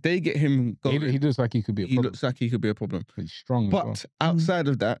bad. if they get him going, He looks like he could be a problem. He looks like he could be a problem. He's strong. But outside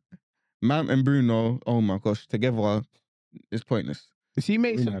of that, Mount and Bruno, oh my gosh, together is pointless. Is he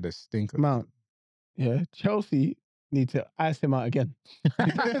makes Bruno had a stinker. Mount? Yeah, Chelsea need to ice him out again.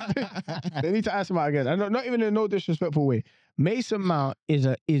 They need to ice him out again. And not even in no disrespectful way. Mason Mount is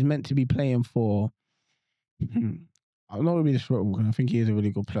meant to be playing for. I'm not gonna be disrespectful because I think he is a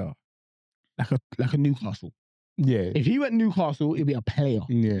really good player. Like a Newcastle. Yeah. If he went Newcastle, he'd be a player.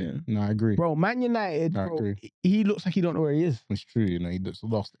 Yeah. No, I agree. Bro, Man United, I bro, agree. he looks like he don't know where he is. It's true, you know, he just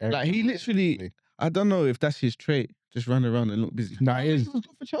lost everything. Like he literally, I don't know if that's his trait. Just run around and look busy. No, it is. He was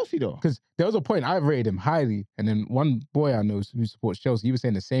good for Chelsea though. Because there was a point I rated him highly, and then one boy I know who supports Chelsea, he was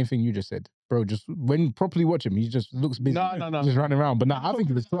saying the same thing you just said. Bro, just when you properly watch him, he just looks busy. No. Just running around. But nah, I think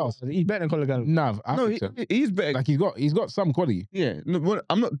he was class. He's better than Colagano. Nah, I think so. He's better. Like he's got some quality. Yeah, no, but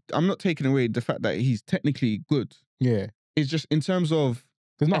I'm not taking away the fact that he's technically good. Yeah. It's just in terms of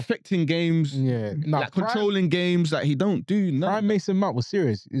affecting games, like controlling games that he don't do. Prime Mason Mount was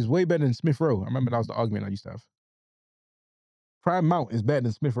serious. He's way better than Smith Rowe. I remember that was the argument I used to have. Prime Mount is better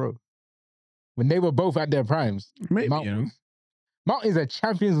than Smith Rowe. When they were both at their primes, Maybe, Mount you know. Mount is a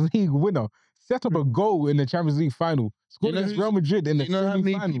Champions League winner. Set up a goal in the Champions League final. Scored against Real Madrid in the You know how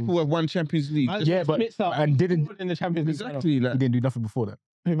many semi-finals. people have won Champions League? Yeah, but and didn't in the Champions League. Exactly. he Like, didn't do nothing before that.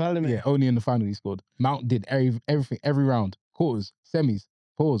 Final. Yeah, only in the final he scored. Mount did everything, every round, quarters, semis,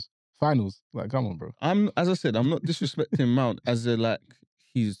 pause, finals. Like, come on, bro. as I said, I'm not disrespecting Mount as a like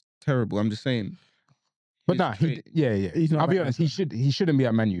he's terrible. I'm just saying. But his nah, trait- yeah. He's not I'll be right honest. now. He shouldn't be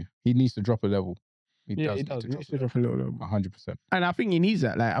at Man U. He needs to drop a level. He Yeah, does he need does. to He drop needs a to drop a little level. 100%. And I think he needs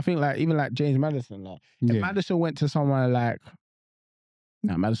that. Like, I think like even like James Maddison, like if Yeah. Maddison went to somewhere like,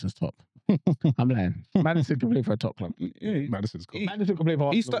 nah, Maddison's top. I'm lying. Maddison can play for a top club. Yeah, Madison's cool. Madison can play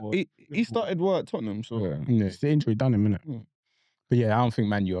for Arsenal. he started at Tottenham, so Yeah. It's the injury done him, innit? But yeah, I don't think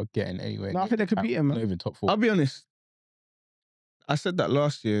Man U are getting anywhere. No, I think they could beat him, man. Not even top 4. I'll be honest. I said that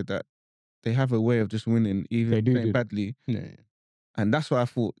last year that they have a way of just winning, even They do playing do. badly, Yeah. and that's why I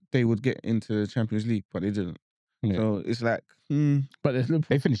thought they would get into the Champions League, but they didn't. Yeah. So it's like, But there's Liverpool.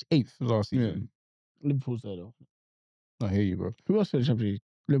 They finished 8th last season. Liverpool's there though. I hear you, bro. Who else finished Champions League?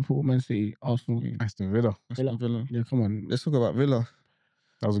 Liverpool, Man City, Arsenal. Aston Villa. Aston Villa. Yeah, come on. Let's talk about Villa.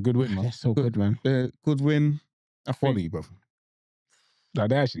 That was a good win, man. They're so good, man. Good win. I think. Quality, bro. Nah,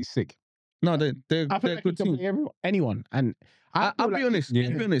 they're actually sick. No, they're I feel a like good he can team. play anyone. And I'll feel be like- honest. Yeah.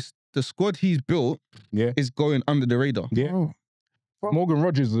 I'll be honest. The squad he's built Yeah. is going under the radar. Yeah. Morgan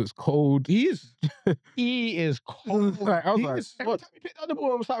Rogers looks cold. He is. He is cold. Like, I was He like, is. Every time he picked up the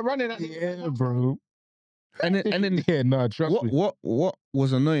ball and started running at yeah, bro. And then Yeah, no, trust me. what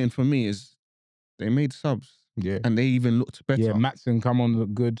was annoying for me is they made subs Yeah. and they even looked better. Yeah, Matson come on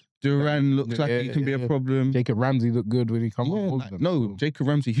look good. Duran looks like he Yeah, can be yeah. a problem. Jacob Ramsey looked good when he come Yeah, on. All of like, them. no, Jacob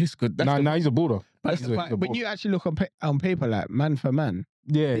Ramsey, he's good. That's Nah, he's a baller. But, He's a but when baller. you actually look on paper, like man for man,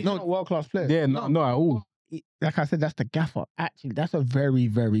 Yeah. he's No, not a world-class player. Yeah, no, not at all. Like I said, that's the gaffer. Actually, that's a very,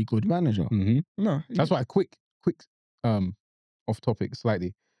 very good manager. Mm-hmm. No, That's why quick, off topic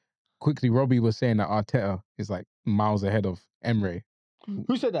slightly. Quickly, Robbie was saying that Arteta is like miles ahead of Emre.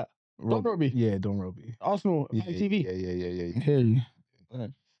 Who said that? Don Robbie? Yeah, Don Robbie. Arsenal, Yeah, TV. Yeah. Hey.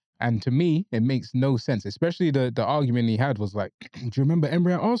 And to me, it makes no sense. Especially the argument he had was like, do you remember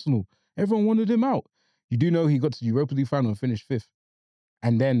Emre at Arsenal? Everyone wanted him out. You do know he got to the Europa League final and finished 5th.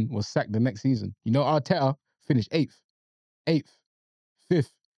 And then was sacked the next season. You know, Arteta finished 8th, 5th.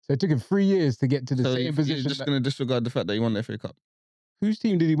 So it took him 3 years to get to the same you're position. just going to disregard the fact that he won the FA Cup. Whose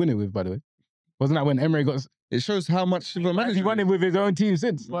team did he win it with, by the way? Wasn't that when Emre got... It shows how much of a manager He won it with his own team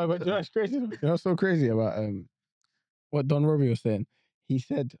since. Why, but you know what's crazy? You know what's so crazy about what Don Robbie was saying? He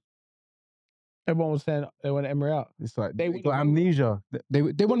said everyone was saying they want Emery out. It's like They they got amnesia. They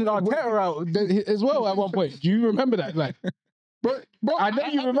wanted Arteta out as well at one point. Do you remember that? Like, Bro, I know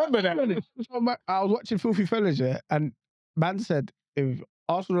you remember that. I was watching Filthy Fellas, yeah, and man said if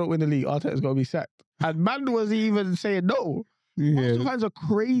Arsenal don't win the league, Arteta's got to be sacked. And man wasn't even saying no. Arsenal Yeah, fans are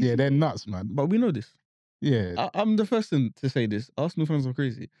crazy. yeah, they're nuts, man. But we know this. Yeah, I'm the first one to say this. Arsenal fans are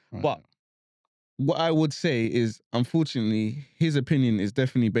crazy. Right. But what I would say is, unfortunately, his opinion is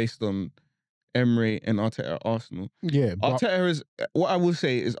definitely based on Emery and Arteta at Arsenal. yeah. But Arteta is, what I will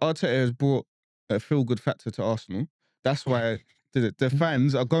say is Arteta has brought a feel-good factor to Arsenal. That's why the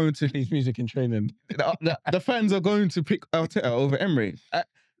fans are going to... His music in training. the fans are going to pick Arteta over Emery.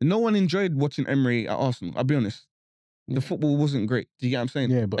 No one enjoyed watching Emery at Arsenal, I'll be honest. The football wasn't great. Do you get what I'm saying?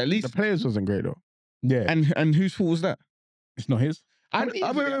 yeah, but At The least... players wasn't great though. yeah, And whose fault was that? it's not his. Wait,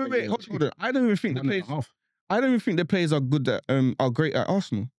 hold on. I don't even think the 1.5. players... I don't even think the players are good at are great at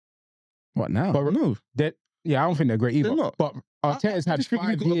Arsenal. What now? But No, yeah, I don't think they're great either. They're not. But Arteta's I had just think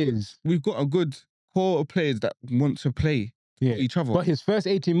 5 years. we've got a good core of players that want to play Yeah, for each other. but his first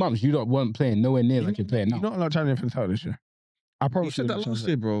 18 months, you lot weren't playing nowhere near like you're playing now. You're not allowed challenging for the title this year. I you promise said you. that last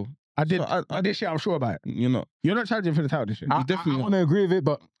year, bro. I did. So this year, I'm sure about it. You're not. You're not challenging for the title this year. I definitely want to agree with it,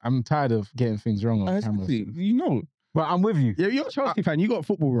 but I'm tired of getting things wrong on camera. Exactly. You know. But I'm with you. Yeah, you're a Chelsea fan. You got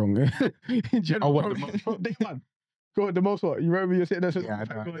football wrong. In general. Oh, what, the most? Day one. Go on, the most what? You remember you're sitting there saying, Yeah,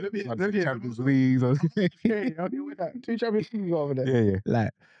 go on, I let me know. let me Champions League. Yeah, I'll deal with that. 2 Champions League over there. Yeah. Like,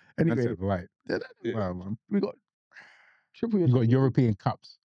 That's anyway, it, right. Yeah. Wow, man. we got triple. You got European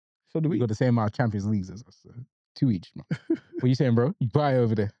Cups. So do We we. got the same amount of Champions Leagues as us. 2 each, man. What you saying, bro? You buy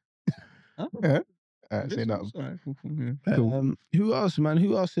over there. Huh? Yeah. This Say was that. alright. Yeah. Cool. Who else, man?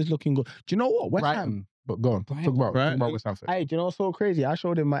 Who else is looking good? Do you know what? West Ham. Brighton. But go on. Brighton. Talk about Brighton. West Ham first. Hey, do you know what's so crazy? I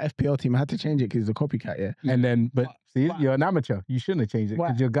showed him my FPL team. I had to change it because it's a copycat, yeah. And then, but see, But- you're an amateur. You shouldn't have changed it Why?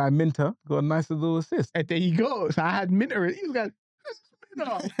 because your guy Minter got a nice little assist. And there you go. So I had Minter. He was like,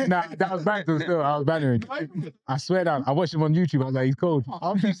 Nah, that was banter still. I was bantering. I swear down. I watched him on YouTube. I was like, he's cold.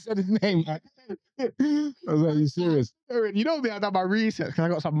 After you said his name, I was like, you serious? You know me, I done my research because I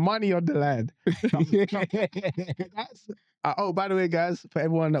got some money on the line. Oh, by the way, guys, for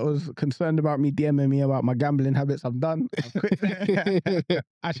everyone that was concerned about me DMing me about my gambling habits, I'm done. I've quit.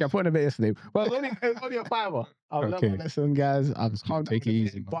 Actually, I put in a bit yesterday. Well, it was only a $5. I've learned my lesson, guys. I've calmed down. Take it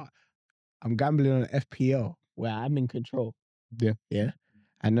easy, man. But I'm gambling on FPL where I'm in control. Yeah. Yeah.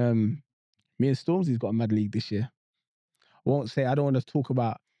 And me and Stormzy's got a mad league this year. I don't want to talk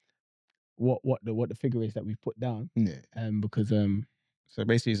about what the figure is that we've put down. Yeah. Because So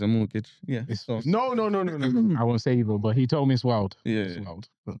basically, it's a mortgage. Yeah. It's So, no. I won't say evil, but he told me it's wild. yeah. It's wild.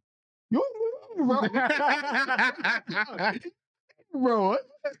 But... Bro,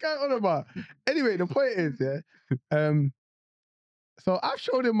 what's going on about? Anyway, the point is, so I've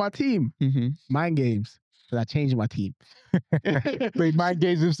showed him my team, mind games, but I changed my team. But he mind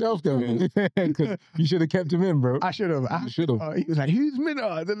games himself though. Because you should have kept him in, bro. I should have. Should have. He was like, "Who's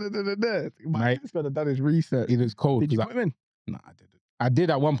Minna?" My man's got to done his research. It was cold. Did you put him in? Nah, I didn't. I did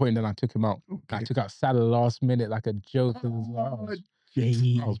at one point, then I took him out. Okay. I took out Salah last minute like a joke. I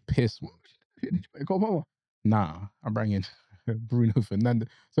was pissed. Nah, I bring in Bruno Fernandes.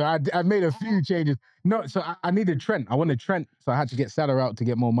 So I made a few changes. No, so I needed Trent. I wanted Trent, so I had to get Salah out to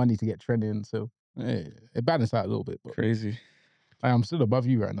get more money to get Trent in. So it balanced out a little bit. But Crazy. I'm still above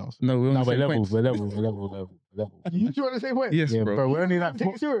you right now. So. No, we're level. We're level. You two on the same way? Yes, yeah, bro. But we're only like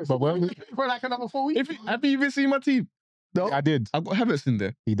Take it serious. But we're only for like another 4 weeks. Have you even seen my team? No, I did. I've got Havertz in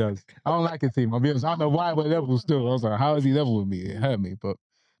there. He does. I don't like his team. I'll be honest. I don't know why we're level still. I was like, how is he level with me? It hurt me. But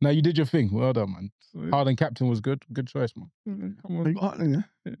no, you did your thing. Well done, man. Haaland captain was good. Good choice, man. Come on. Haaland,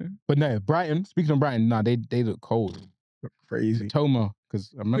 yeah. But no, Brighton, speaking of Brighton, nah, they look cold. Crazy. Toma,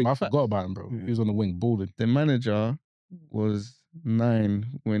 because I remember I Quick forgot about him, bro. Yeah. He was on the wing, balling. The manager was 9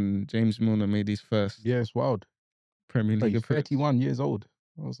 when James Milner made his first Yeah, it's wild. Premier Bro, League he's appearance. 31 years old.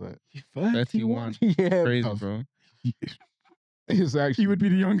 I was like, 31. yeah, Crazy, bro. It's actually, He would be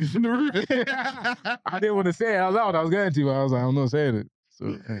the youngest in the room. I didn't want to say it out loud. I was going to, but I was like, I'm not saying it.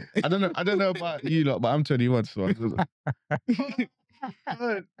 So I don't know about you lot, but I'm 21, so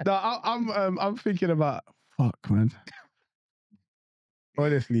No, I'm thinking about fuck, man.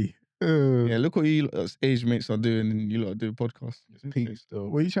 Honestly, yeah, look what you lot's age mates are doing, and you lot do podcasts. it's peak still.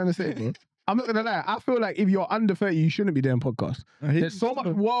 what are you trying to say, bro? I'm not gonna lie. I feel like if you're under 30, you shouldn't be doing podcasts. There's so much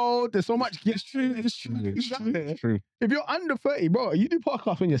world. There's so much. It's true. It's true. If you're under 30, bro, you do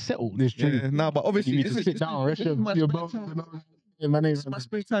podcasts when you're settled. It's true. Yeah, nah, but obviously You need to this sit is down, rest your my bones. spare time. Yeah, my name It's my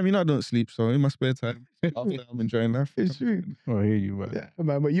spare time. You know I don't sleep, so in my spare time, after I'm enjoying life. It's true. Oh, I hear you, man. Yeah,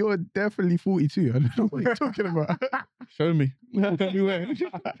 man, but you're definitely 42. I don't know what you're talking about. Show me. No, I'm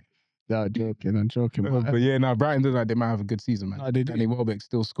joking. But yeah, no, Brighton does like they might have a good season, man. No, they do. Danny Welbeck's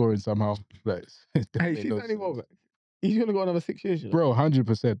still scoring somehow. Like, Hey, see Danny Welbeck. He's gonna go another 6 years, you know? bro,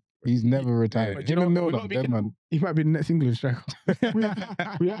 100%. He's never retired. But you Him know and what? We Milner, gotta be them careful. man. He might be the next England striker.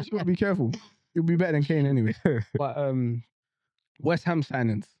 we actually gotta be careful. He'll be better than Kane anyway. But West Ham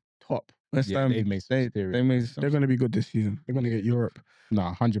signings, top. West Yeah, Ham, they've made some serious. they made some. They're gonna be good this season. They're gonna get Europe.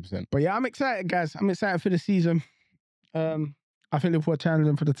 Nah, 100%. But yeah, I'm excited, guys. I'm excited for the season. I think Liverpool are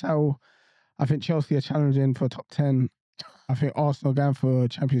challenging for the title. I think Chelsea are challenging for top 10. I think Arsenal are going for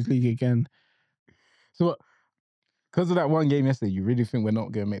Champions League again. So, because of that one game yesterday, you really think we're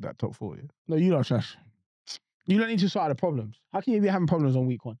not going to make that top 4? Yeah? No, you lot trash. You don't need to sort out the problems. How can you be having problems on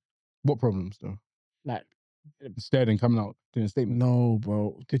week 1? What problems, though? Like, Sterling coming out doing a statement. no,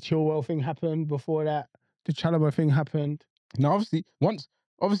 bro. The Chilwell thing happened before that. The Chalobah thing happened. Now, obviously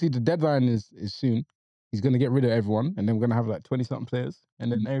the deadline is soon. He's going to get rid of everyone, and then we're going to have like 20-something players,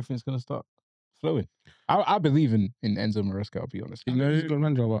 and then everything's going to start flowing. I believe in Enzo Maresca, I'll be honest. You know, He's a good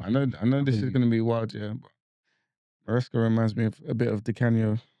manager. I know this is going to be wild, yeah. But Maresca reminds me of a bit of Di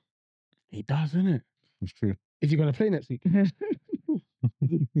Canio. He does, innit? It's true. Is he going to play next week? Yeah,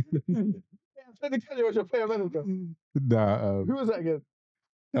 the Kelly was your player manager. Nah, Who was that again?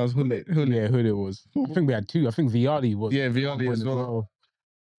 That was Hullet. yeah, who it was. I think we had 2. I think Vialli was. Yeah, Vialli as well.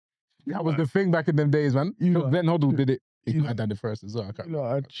 That was the thing back in them days, man. Glenn Hoddle did it. He you might have done it first as well. I can't You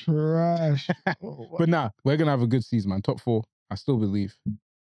lot are trash. But nah, we're going to have a good season, man. Top 4, I still believe.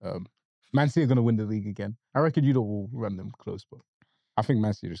 Man City are going to win the league again. I reckon you lot will run them close, but I think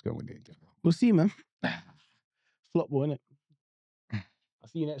Man City are just going to win it again. We'll see, man. Flop ball, innit? I'll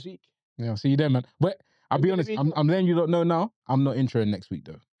see you next week. Yeah, I'll see you then, man. But I'll be honest, I'm letting you lot know now, I'm not introing next week,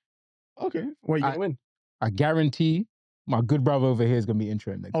 though. Okay. What are you going to win? I guarantee my good brother over here is going to be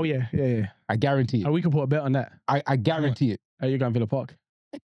introing next week. Oh, yeah. I guarantee it. We can put a bet on that. I guarantee it. Are you going Villa Park?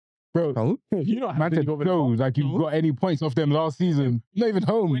 Bro, Oh, You don't have man to said go over no, like you got any points off them last season. Not even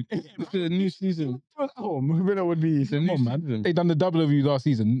home. it's a new season. Oh, Villa would be. It's a Come new on, man. season. They done the double of you last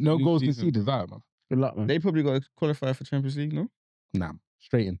season. No New goals season, conceded, bro. that man. Good luck, man. They probably got to qualify for Champions League, no? Nah,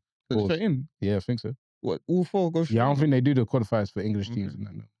 straight in. So Pause. straight in. Yeah, I think so. What? All four go straight Yeah, I don't in? think they do the qualifiers for English Okay. teams and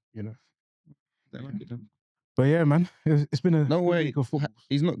that, no, you know. They might get them. But yeah, man, it's been a No good way. week of football.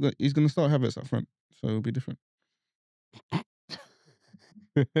 He's not good. He's going to start Havertz up front. So it'll be different.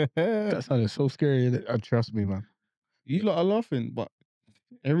 That sounded so scary. Trust me, man. You lot are laughing, but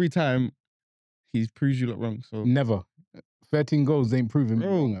every time he proves you lot wrong. So Never. 13 goals ain't proving me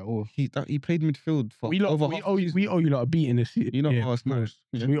Bro, wrong at all. he played midfield for We over owe half the season. you lot a beating this season. You know yeah, Arsenal.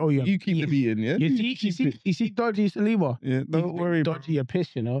 Yeah. We owe you. You keep the beating, yeah? You see dodgy Saliba. Yeah, don't worry, bro. Dodgy a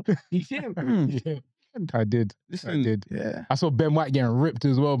piss, you know. You see him? Yeah. I did. Listen, I did. Yeah. I saw Ben White getting ripped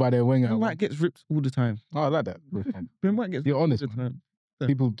as well by their winger. Ben White gets ripped all the time. Oh, I like that. Ben White gets You're ripped honest, all the time.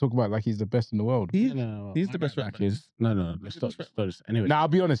 People talk about like he's the best in the world. He, No, he's the best right back. No. He's Let's the stop. best right Let's anyway. Nah, I'll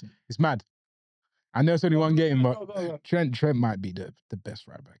be honest. It's mad. I know it's only one game, but No. Trent might be the best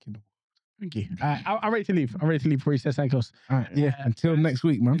right back in the world. Thank you. I'm ready to leave. I'm ready to leave before he says thank us. All right, yeah. Until next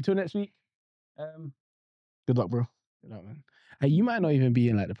week, man. Until next week. Good luck, bro. Good luck, man. You might not even be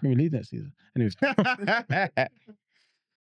in like the Premier League next season. Anyway.